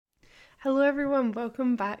Hello everyone,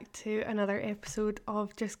 welcome back to another episode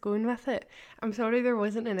of Just Going With It. I'm sorry there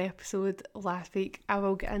wasn't an episode last week. I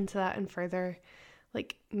will get into that in further,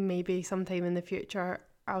 maybe sometime in the future.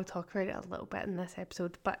 I'll talk about it a little bit in this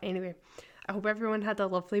episode. But anyway, I hope everyone had a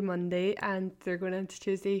lovely Monday and they're going into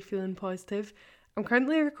Tuesday feeling positive. I'm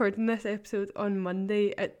currently recording this episode on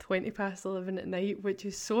Monday at 11:20 at night, which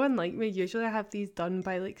is so unlike me. Usually I have these done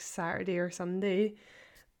by Saturday or Sunday.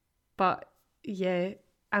 But yeah,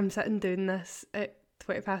 I'm sitting doing this at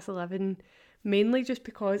 11:20 mainly just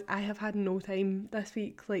because I have had no time this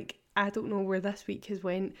week. I don't know where this week has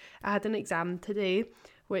went. I had an exam today,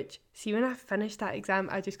 which, see, when I finished that exam,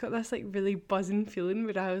 I just got this really buzzing feeling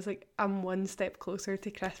where I was I'm one step closer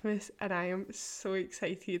to Christmas and I am so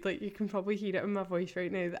excited. You can probably hear it in my voice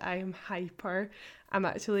right now that I am hyper. I'm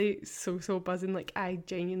actually so buzzing. I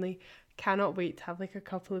genuinely cannot wait to have a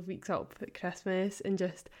couple of weeks up at Christmas and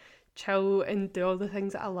just chill and do all the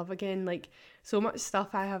things that I love again. So much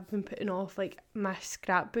stuff I have been putting off, my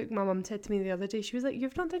scrapbook. My mum said to me the other day, she was like,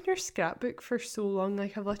 you've not done your scrapbook for so long,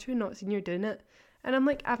 I've literally not seen you doing it. And I'm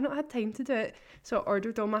I've not had time to do it. So I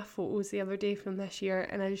ordered all my photos the other day from this year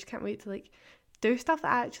and I just can't wait to do stuff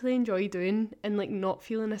that I actually enjoy doing and not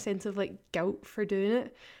feeling a sense of guilt for doing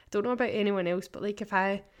it. I don't know about anyone else, but if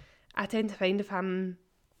I tend to find if I'm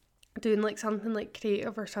doing something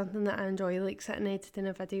creative or something that I enjoy, sitting editing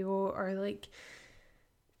a video or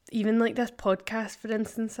even this podcast, for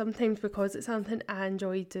instance, sometimes because it's something I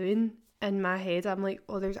enjoy doing, in my head I'm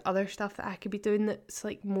oh, there's other stuff that I could be doing that's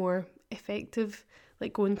more effective,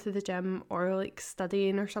 going to the gym or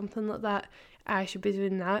studying or something like that. I should be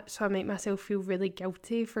doing that, so I make myself feel really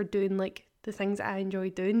guilty for doing the things that I enjoy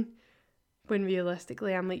doing, when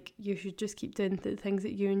realistically I'm you should just keep doing the things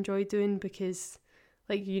that you enjoy doing, because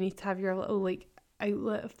you need to have your little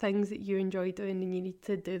outlet of things that you enjoy doing and you need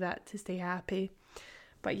to do that to stay happy.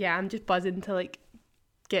 But yeah, I'm just buzzing to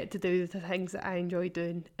get to do the things that I enjoy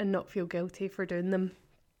doing and not feel guilty for doing them.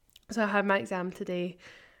 So I had my exam today.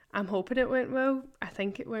 I'm hoping it went well. I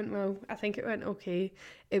think it went well. I think it went okay.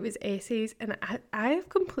 It was essays and I have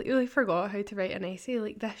completely forgot how to write an essay.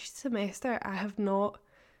 This semester I've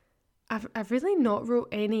really not wrote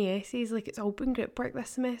any essays. It's all been group work this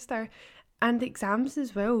semester. And exams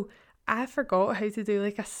as well. I forgot how to do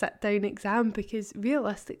a sit down exam, because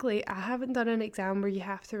realistically I haven't done an exam where you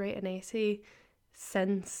have to write an essay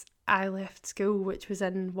since I left school, which was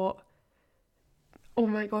in oh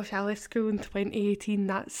my gosh, I left school in 2018.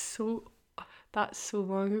 That's so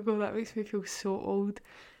long ago. That makes me feel so old.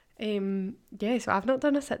 So I've not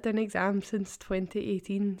done a sit down exam since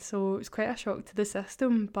 2018, so it's quite a shock to the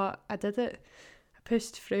system, but I did it. I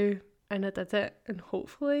pushed through and I did it, and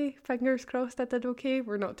hopefully, fingers crossed, I did okay.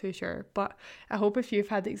 We're not too sure, but I hope if you've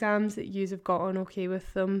had exams that you have got on okay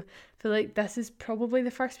with them. I feel this is probably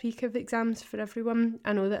the first week of exams for everyone.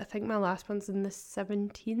 I know that I think my last one's in the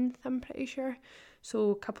 17th, I'm pretty sure.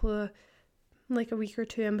 So a couple of, a week or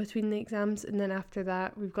two in between the exams, and then after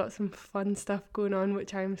that we've got some fun stuff going on,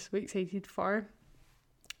 which I'm so excited for.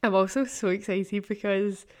 I'm also so excited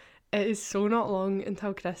because it is so not long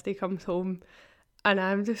until Christy comes home. And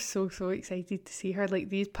I'm just so excited to see her.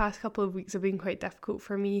 These past couple of weeks have been quite difficult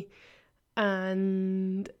for me.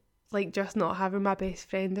 And, just not having my best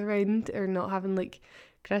friend around, or not having,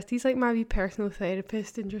 Christy's, my wee personal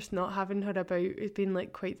therapist, and just not having her about has been,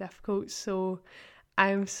 quite difficult. So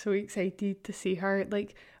I'm so excited to see her.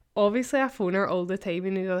 Obviously I phone her all the time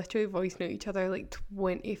and we literally voice note each other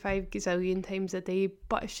 25 gazillion times a day.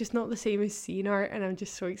 But it's just not the same as seeing her. And I'm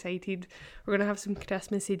just so excited. We're going to have some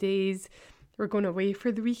Christmassy days. We're going away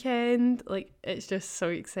for the weekend. It's just so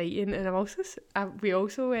exciting. And we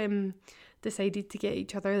also decided to get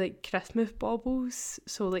each other Christmas baubles.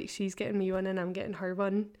 So she's getting me one and I'm getting her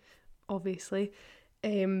one, obviously.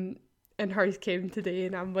 And hers came today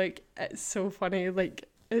and I'm it's so funny.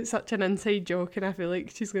 It's such an inside joke, and I feel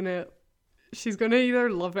she's gonna either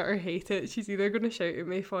love it or hate it. She's either gonna shout at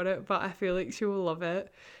me for it, but I feel she will love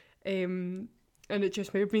it. And it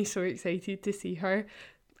just made me so excited to see her.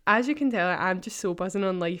 As you can tell, I'm just so buzzing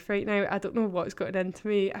on life right now. I don't know what's gotten into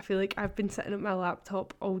me. I feel I've been sitting at my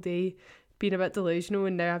laptop all day, being a bit delusional,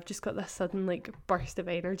 and now I've just got this sudden burst of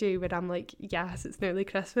energy where I'm yes, it's nearly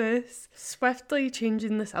Christmas. Swiftly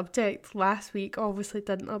changing the subject, last week obviously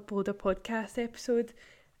didn't upload a podcast episode.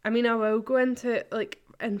 I mean, I will go into it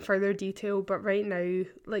in further detail, but right now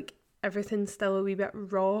everything's still a wee bit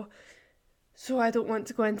raw. So I don't want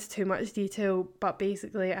to go into too much detail, but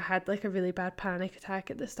basically I had a really bad panic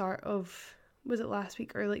attack at the start of, was it last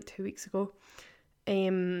week or 2 weeks ago?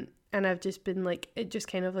 And I've just been it just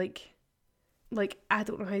kind of like, I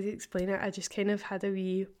don't know how to explain it. I just kind of had a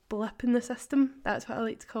wee blip in the system. That's what I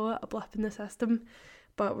like to call it, a blip in the system.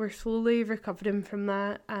 But we're slowly recovering from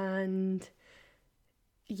that, and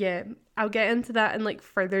yeah, I'll get into that in like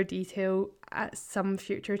further detail at some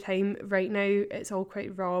future time. Right now, it's all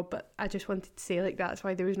quite raw, but I just wanted to say, like, that's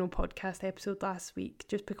why there was no podcast episode last week,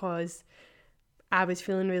 just because I was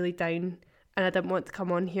feeling really down and I didn't want to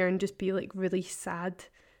come on here and just be like really sad.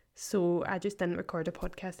 So I just didn't record a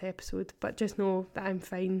podcast episode, but just know that I'm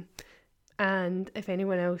fine. And if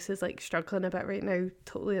anyone else is like struggling a bit right now,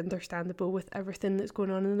 totally understandable with everything that's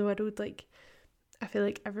going on in the world. Like, I feel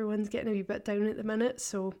like everyone's getting a wee bit down at the minute,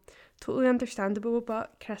 so totally understandable.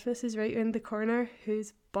 But Christmas is right around the corner.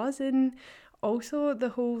 Who's buzzing? Also, the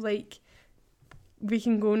whole like we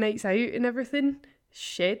can go nights out and everything.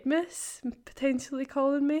 Shedmas potentially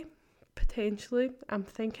calling me. Potentially. I'm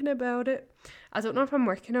thinking about it. I don't know if I'm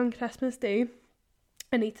working on Christmas Day.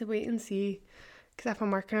 I need to wait and see. Because if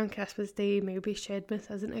I'm working on Christmas Day, maybe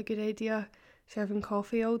Shedmas isn't a good idea. Serving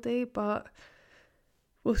coffee all day, but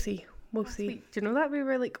we'll see. We'll see. Do you know that we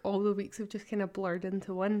were like all the weeks have just kind of blurred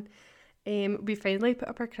into one? We finally put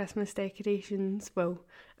up our Christmas decorations. Well,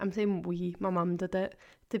 I'm saying we, my mum did it.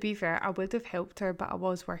 To be fair, I would have helped her, but I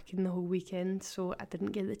was working the whole weekend, so I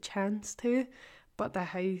didn't get the chance to. But the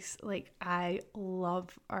house, like, I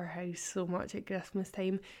love our house so much at Christmas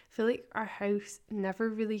time. I feel like our house never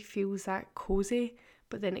really feels that cozy,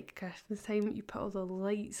 but then at Christmas time, you put all the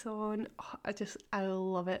lights on. Oh, I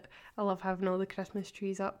love it. I love having all the Christmas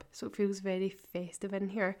trees up, so it feels very festive in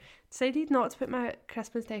here. Decided not to put my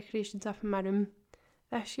Christmas decorations up in my room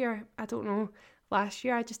this year. I don't know. Last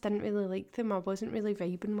year, I just didn't really like them. I wasn't really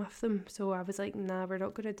vibing with them, so I was like, nah, we're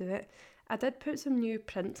not going to do it. I did put some new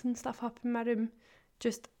prints and stuff up in my room.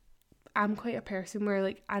 Just, I'm quite a person where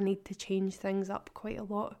like I need to change things up quite a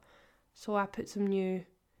lot. So I put some new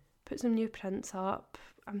prints up.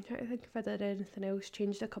 I'm trying to think if I did anything else.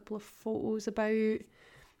 Changed a couple of photos about,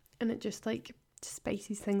 and it just like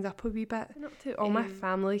spices things up a wee bit. All my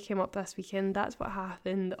family came up this weekend. That's what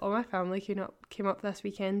happened. All my family came up this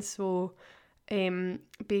weekend. So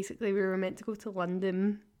basically we were meant to go to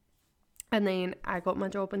London, and then I got my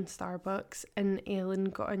job in Starbucks, and Ellen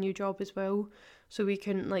got a new job as well. So we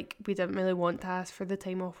didn't really want to ask for the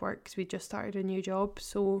time off work because we just started a new job.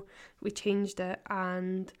 So we changed it,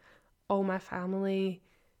 and all my family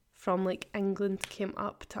from like England came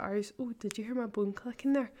up to ours. Oh, did you hear my bone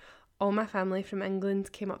clicking there? All my family from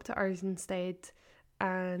England came up to ours instead.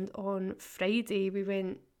 And on Friday we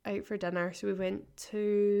went out for dinner. So we went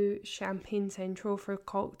to Champagne Central for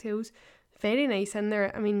cocktails. Very nice in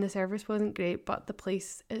there. I mean, the service wasn't great, but the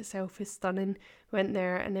place itself is stunning. Went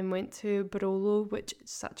there and then went to Barolo, which is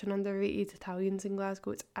such an underrated Italians in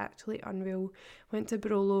Glasgow. It's actually unreal. Went to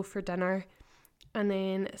Barolo for dinner. And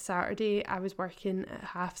then Saturday I was working at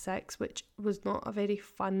 6:30, which was not a very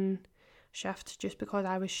fun shift just because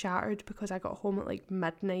I was shattered because I got home at like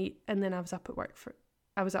midnight and then I was up for work for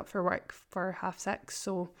 6:30,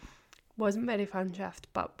 so wasn't very fun shift,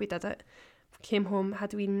 but we did it. Came home,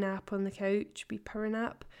 had a wee nap on the couch, wee power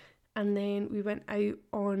nap, and then we went out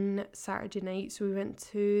on Saturday night. So we went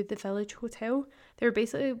to the Village Hotel. They were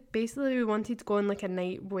basically we wanted to go on like a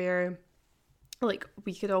night where like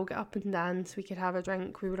we could all get up and dance, we could have a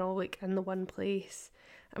drink, we were all like in the one place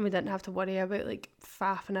and we didn't have to worry about like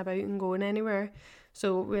faffing about and going anywhere.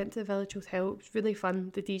 So we went to the Village Hotel. It was really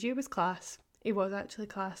fun. The DJ was class. He was actually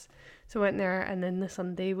class. So I went there, and then the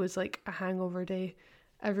Sunday was like a hangover day.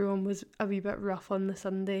 Everyone was a wee bit rough on the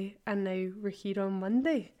Sunday, and now we're here on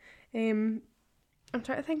Monday. I'm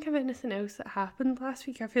trying to think of anything else that happened last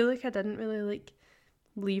week. I feel like I didn't really like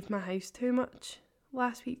leave my house too much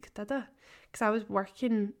last week, did I? Because I was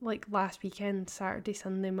working like last weekend, Saturday,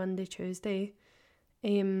 Sunday, Monday, Tuesday,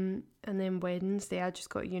 and then Wednesday I just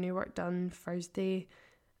got uni work done. Thursday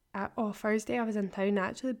I was in town. I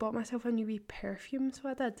actually bought myself a new wee perfume, so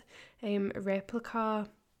I did. Replica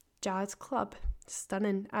Jazz Club.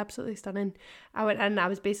 Stunning, absolutely stunning. I went in, I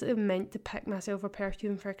was basically meant to pick myself a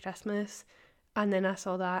perfume for Christmas, and then I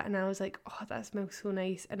saw that and I was like, oh, that smells so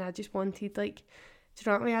nice, and I just wanted like, do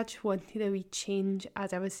you know what I mean? I just wanted a wee change.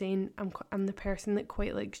 As I was saying, I'm the person that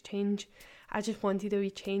quite likes change. I just wanted a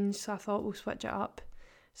wee change, so I thought we'll switch it up.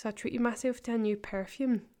 So I treated myself to a new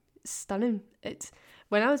perfume. Stunning. It's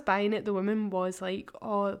when I was buying it, the woman was like,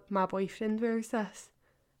 oh, my boyfriend wears this.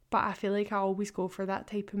 But I feel like I always go for that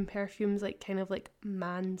type of perfumes, like kind of like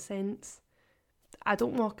man scents. I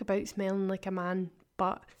don't walk about smelling like a man,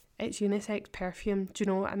 but it's unisex perfume. Do you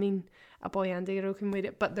know what I mean? A boy and a girl can wear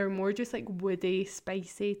it, but they're more just like woody,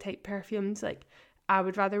 spicy type perfumes. Like, I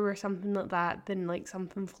would rather wear something like that than like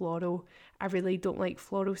something floral. I really don't like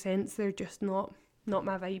floral scents. They're just not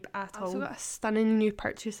my vibe at all. I also got a stunning new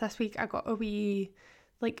purchase this week. I got a wee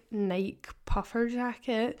like Nike puffer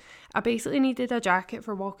jacket. I basically needed a jacket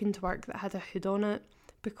for walking to work that had a hood on it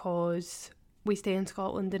because we stay in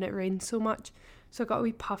Scotland and it rains so much. So I got a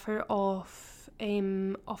wee puffer off a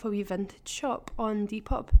wee vintage shop on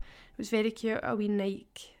Depop. It was very cute, a wee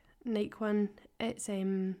Nike one. It's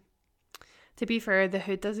to be fair, the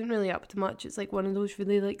hood doesn't really up to much. It's like one of those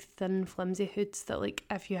really like thin, flimsy hoods that like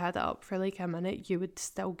if you had it up for like a minute, you would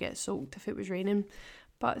still get soaked if it was raining.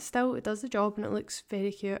 But still, it does the job and it looks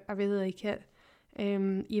very cute. I really like it.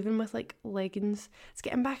 Even with like leggings. It's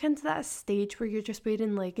getting back into that stage where you're just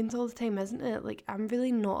wearing leggings all the time, isn't it? Like, I'm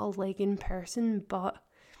really not a legging person, but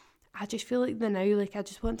I just feel like now, like, I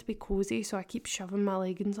just want to be cozy, so I keep shoving my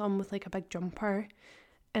leggings on with like a big jumper.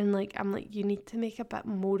 And like, I'm like, you need to make a bit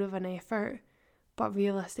more of an effort. But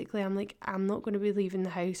realistically, I'm like, I'm not going to be leaving the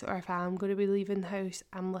house, or if I am going to be leaving the house,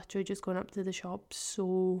 I'm literally just going up to the shop,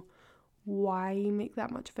 so why make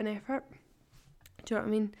that much of an effort? Do you know what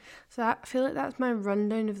I mean? So I feel like that's my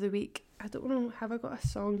rundown of the week. I don't know, have I got a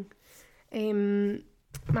song?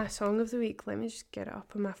 My song of the week, let me just get it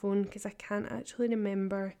up on my phone because I can't actually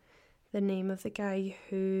remember the name of the guy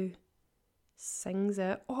who sings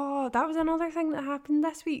it. Oh, that was another thing that happened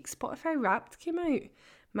this week. Spotify Wrapped came out.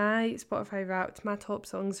 My Spotify Wrapped, my top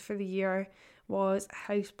songs for the year was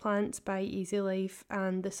Houseplants by Easy Life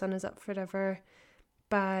and The Sun Is Up Forever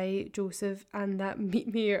by Joseph, and that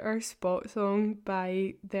Meet Me at Our Spot song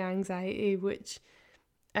by The Anxiety, which,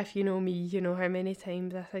 if you know me, you know how many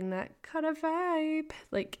times I sing that kind of vibe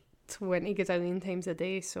like 20 gazillion times a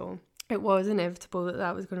day, so it was inevitable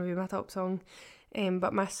that was going to be my top song.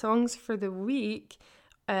 But my songs for the week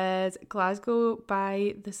is Glasgow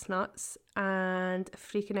by The Snuts and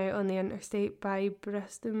Freaking Out on the Interstate by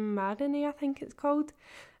Bristol Maroney, I think it's called.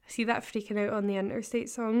 I see that Freaking Out on the Interstate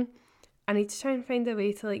song. I need to try and find a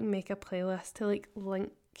way to like make a playlist to like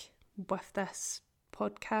link with this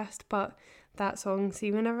podcast, but that song,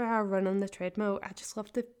 see, whenever I run on the treadmill, I just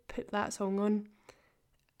love to put that song on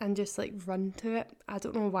and just like run to it. I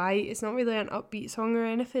don't know why. It's not really an upbeat song or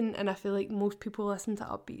anything, and I feel like most people listen to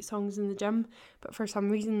upbeat songs in the gym, but for some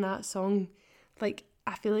reason that song, like,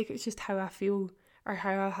 I feel like it's just how I feel, or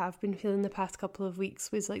how I have been feeling the past couple of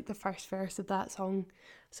weeks, was like the first verse of that song.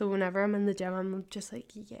 So whenever I'm in the gym, I'm just like,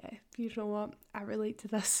 yeah, you know what, I relate to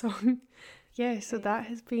this song. Yeah, so that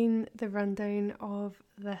has been the rundown of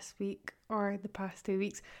this week, or the past 2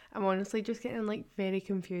 weeks. I'm honestly just getting like very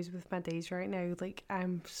confused with my days right now. Like,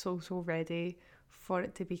 I'm so ready for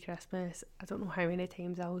it to be Christmas. I don't know how many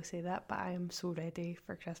times I will say that, but I am so ready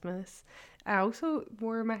for Christmas. I also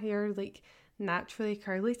wore my hair like naturally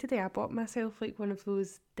curly today. I bought myself like one of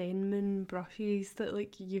those Denman brushes that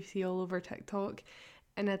like you see all over TikTok,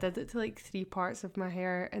 and I did it to like 3 parts of my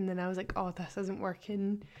hair, and then I was like, oh, this isn't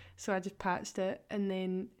working, so I just patched it. And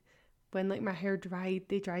then when like my hair dried,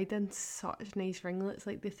 they dried in such nice ringlets,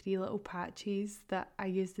 like the 3 little patches that I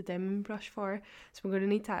used the Denman brush for. So I'm going to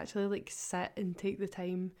need to actually like sit and take the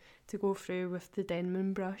time to go through with the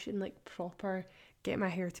Denman brush and like proper get my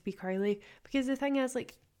hair to be curly, because the thing is,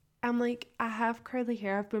 like, I'm like, I have curly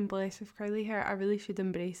hair, I've been blessed with curly hair, I really should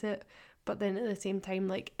embrace it. But then at the same time,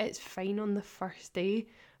 like, it's fine on the first day,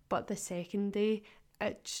 but the second day,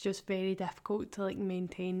 it's just very difficult to like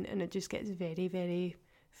maintain, and it just gets very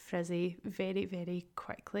frizzy very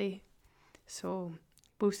quickly. So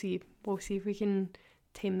we'll see if we can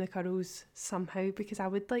tame the curls somehow, because I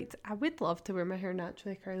would love to wear my hair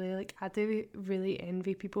naturally curly. Like, I do really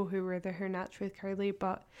envy people who wear their hair naturally curly,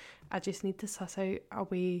 but I just need to suss out a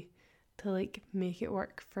way to like make it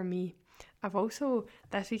work for me. I've also,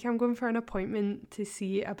 this week I'm going for an appointment to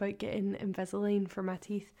see about getting Invisalign for my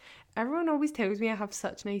teeth. Everyone always tells me I have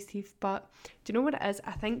such nice teeth, but do you know what it is?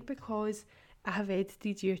 I think because I have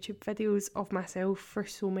edited YouTube videos of myself for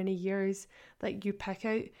so many years, like, you pick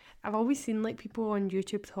out, I've always seen like people on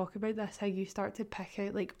YouTube talk about this, how you start to pick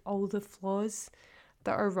out like all the flaws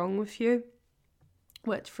that are wrong with you,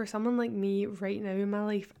 which for someone like me right now in my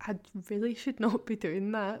life, I really should not be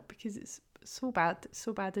doing that, because it's so bad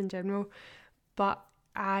in general. But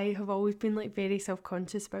I have always been like very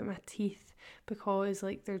self-conscious about my teeth, because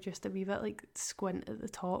like they're just a wee bit like squint at the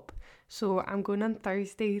top. So I'm going on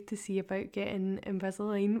Thursday to see about getting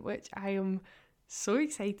Invisalign, which I am so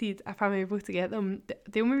excited if I'm able to get them.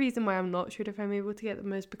 The only reason why I'm not sure if I'm able to get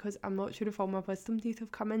them is because I'm not sure if all my wisdom teeth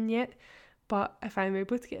have come in yet. But if I'm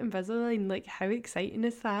able to get Invisalign, like, how exciting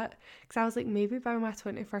is that? Because I was like, maybe by my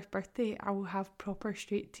 21st birthday I will have proper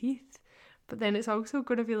straight teeth. But then it's also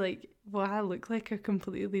going to be like, well, I look like a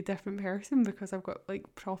completely different person because I've got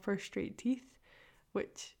like proper straight teeth,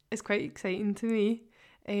 which is quite exciting to me.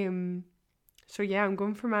 So yeah, I'm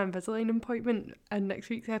going for my Invisalign appointment, and next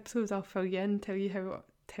week's episodes I'll fill you in, tell you how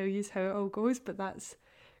it all goes. But that's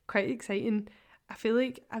quite exciting. I feel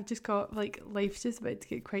like I've just got like life's just about to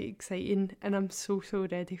get quite exciting, and I'm so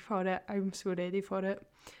ready for it. I'm so ready for it.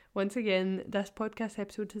 Once again, this podcast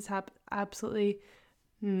episode has had absolutely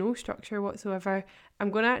no structure whatsoever.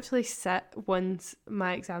 I'm going to actually sit once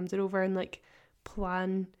my exams are over and like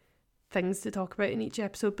plan things to talk about in each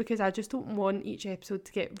episode, because I just don't want each episode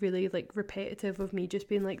to get really like repetitive of me just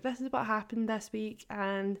being like, this is what happened this week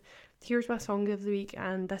and here's my song of the week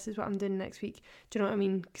and this is what I'm doing next week. Do you know what I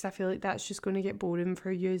mean? Because I feel like that's just going to get boring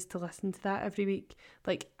for you to listen to that every week.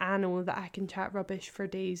 Like, I know that I can chat rubbish for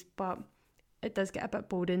days, but it does get a bit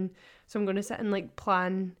boring. So I'm going to sit and like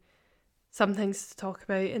plan some things to talk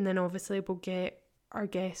about, and then obviously we'll get our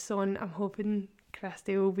guests on. I'm hoping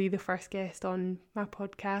Christy will be the first guest on my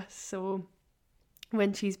podcast, so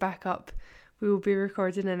when she's back up we will be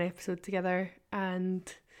recording an episode together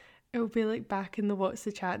and it will be like back in the What's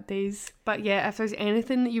the Chat days. But yeah, if there's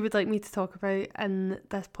anything that you would like me to talk about in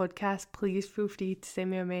this podcast, please feel free to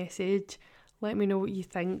send me a message. Let me know what you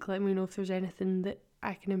think. Let me know if there's anything that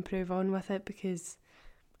I can improve on with it, because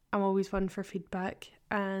I'm always one for feedback.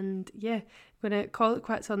 And yeah, I'm going to call it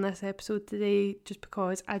quits on this episode today, just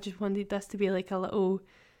because I just wanted this to be like a little,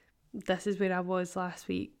 this is where I was last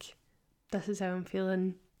week, this is how I'm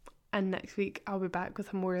feeling, and next week I'll be back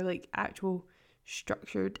with a more like actual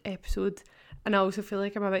structured episode. And I also feel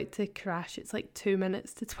like I'm about to crash. It's like 2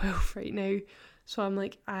 minutes to 12 right now, so I'm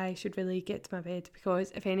like, I should really get to my bed,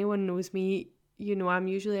 because if anyone knows me, you know I'm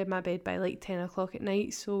usually in my bed by like 10 o'clock at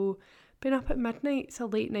night, so being up at midnight, it's a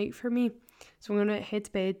late night for me. So I'm going to head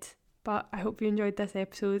to bed. But I hope you enjoyed this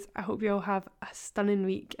episode. I hope you all have a stunning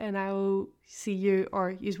week, and I will see you,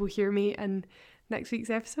 or you will hear me in next week's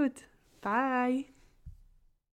episode. Bye.